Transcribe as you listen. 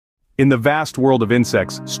In the vast world of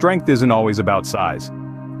insects, strength isn't always about size.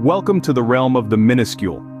 Welcome to the realm of the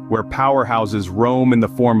minuscule, where powerhouses roam in the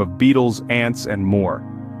form of beetles, ants, and more.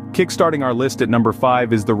 Kickstarting our list at number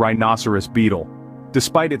 5 is the rhinoceros beetle.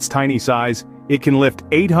 Despite its tiny size, it can lift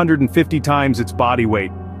 850 times its body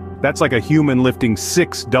weight. That's like a human lifting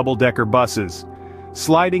 6 double-decker buses.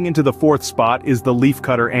 Sliding into the 4th spot is the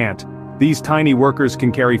leafcutter ant. These tiny workers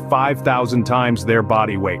can carry 5,000 times their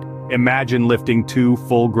body weight. Imagine lifting 2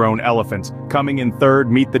 full-grown elephants. Coming in 3rd,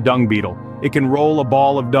 meet the dung beetle. It can roll a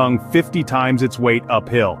ball of dung 50 times its weight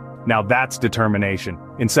uphill. Now that's determination.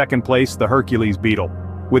 In 2nd place, the Hercules beetle.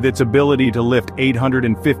 With its ability to lift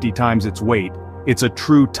 850 times its weight, it's a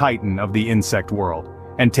true titan of the insect world.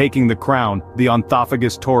 And taking the crown, the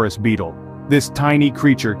Onthophagus taurus beetle. This tiny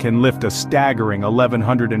creature can lift a staggering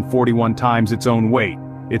 1,141 times its own weight.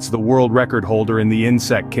 It's the world record holder in the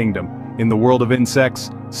insect kingdom. In the world of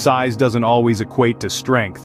insects, size doesn't always equate to strength.